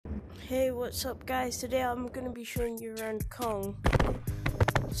Hey, what's up guys? Today I'm going to be showing you around Kong.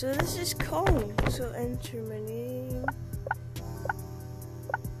 So this is Kong. So enter my name.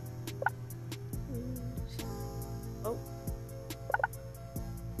 Oh.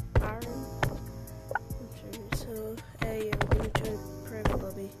 Aaron. So, yeah, we're going to join private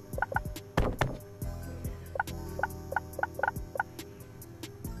lobby.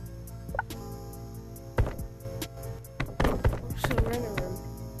 So we're in a room.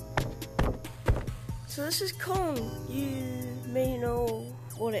 So this is Kong. You may know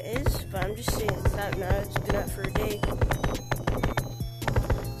what it is, but I'm just saying it's out now. It's been out for a day.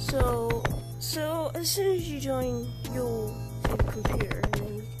 So as soon as you join, you'll see the computer and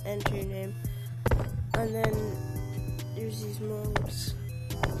then enter your name. And then there's these modes.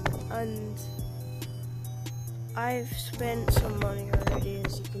 And I've spent some money already,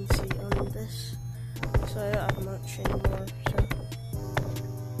 as you can see on this. So I don't have much anymore. So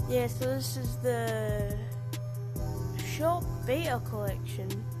yeah, so this is the shop beta collection.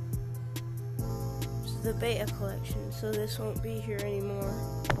 This is the beta collection, so this won't be here anymore.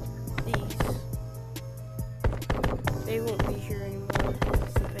 These, they won't be here anymore. This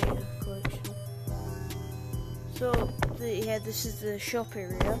is the beta collection. So yeah, this is the shop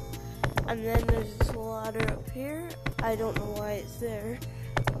area, and then there's this ladder up here. I don't know why it's there.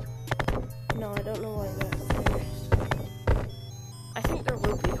 No, I don't know why that's there. I think there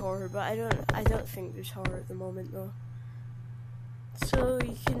will be horror, but I don't think there's horror at the moment though. So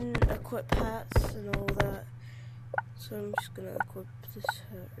you can equip hats and all that. So I'm just gonna equip this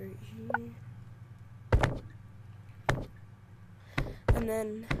hat right here. And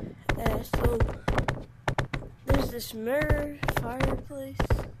then so there's this mirror fireplace.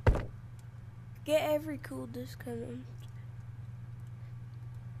 Get every cool discount.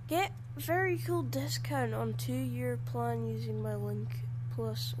 Get very cool discount on 2-year plan using my link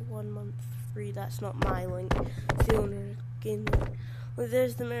plus 1 month free. That's not my link, it's the owner game link. Well,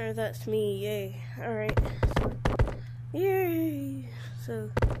 there's the mirror, that's me, yay. Alright, so, yay! So,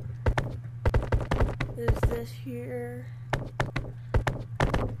 there's this here,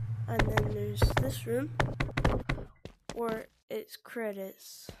 and then there's this room, where it's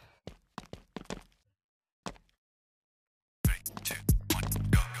credits.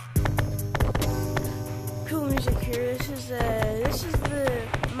 Cool music here. This is the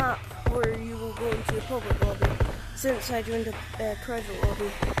map where you will go into the public lobby. Since I joined a private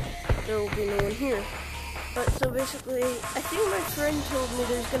lobby, there will be no one here. But so basically, I think my friend told me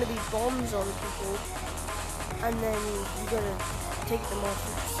there's gonna be bombs on people, and then you gotta take them off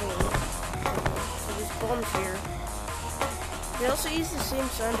with the sword. So there's bombs here. They also use the same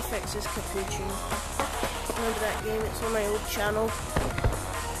sound effects as Capuchin. Remember that game? It's on my old channel.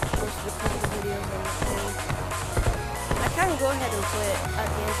 Most of the couple videos on the thing. I can go ahead and play it at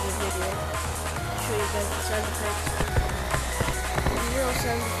the end of the video. Show you guys the sound effects. The real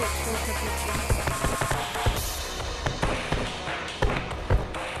sound effects from Capuchin.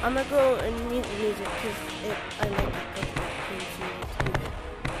 I'm gonna go and mute the music because I like it copyright.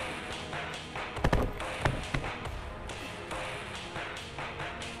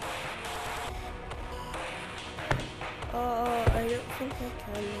 I don't think I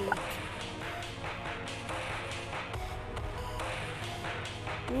can mute.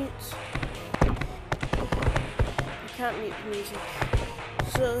 Mute. I can't mute the music.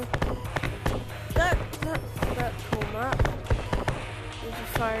 So that cool map. There's a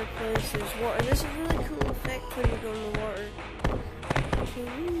fireplace, there's water. There's a really cool effect when you go in the water.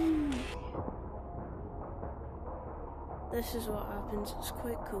 This is what happens, it's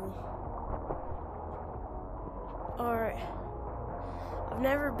quite cool. Alright. I've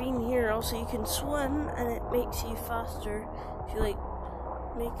never been here, also you can swim and it makes you faster if you like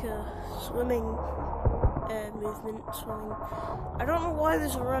make a swimming movement, swimming. I don't know why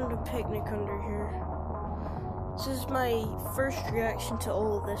there's a random picnic under here. This is my first reaction to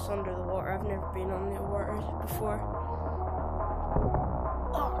all of this under the water. I've never been on the water before.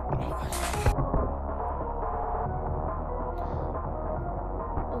 Oh my gosh.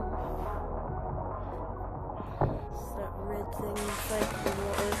 It's that red thing inside the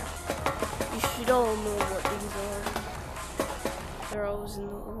water. You should all know what these are. They're always in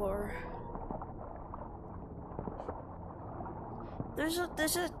the water. There's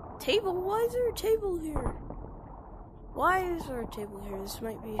a table. Why is there a table here? Why is there a table here? This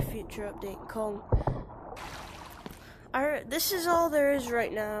might be a future update in Kong. Alright, this is all there is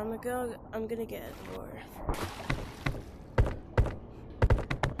right now. I'm gonna get out the water.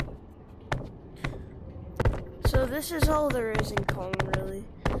 So this is all there is in Kong, really.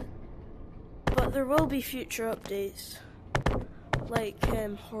 But there will be future updates. like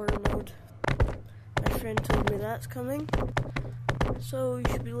horror mode. My friend told me that's coming, so you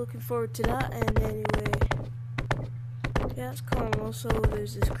should be looking forward to that. And anyway, yeah, it's Kong. Also,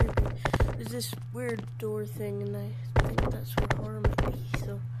 there's this weird door thing, and I think that's where horror might be.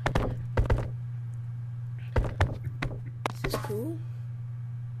 So this is cool.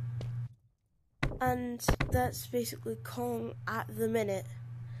 And that's basically Kong at the minute.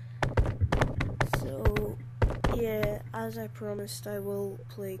 So yeah, as I promised, I will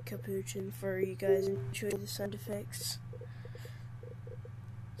play Capuchin for you guys and show you the sound effects.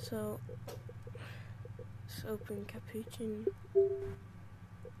 So let's open Capuchin.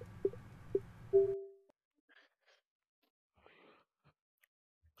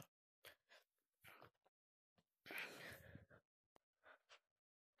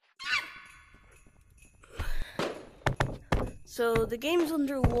 So the game's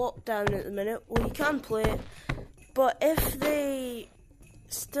under lockdown at the minute. Well, you can play it, but if they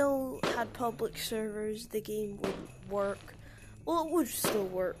still had public servers, the game wouldn't work. Well, it would still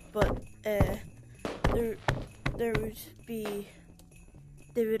work, but there would be,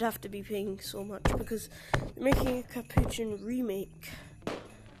 they would have to be paying so much because they're making a Capuchin remake,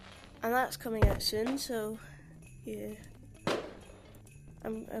 and that's coming out soon. So yeah,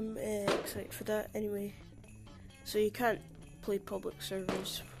 I'm excited for that. Anyway, so you can't play public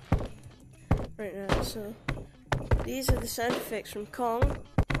servers right now. So these are the sound effects from Kong.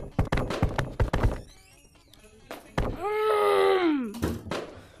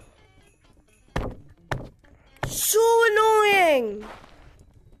 So annoying!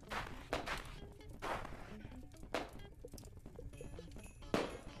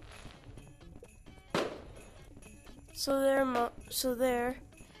 So there,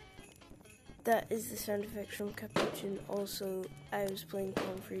 that is the sound effects from Capuchin. Also, I was playing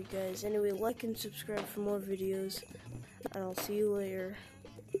Kong for you guys. Anyway, like and subscribe for more videos, and I'll see you later.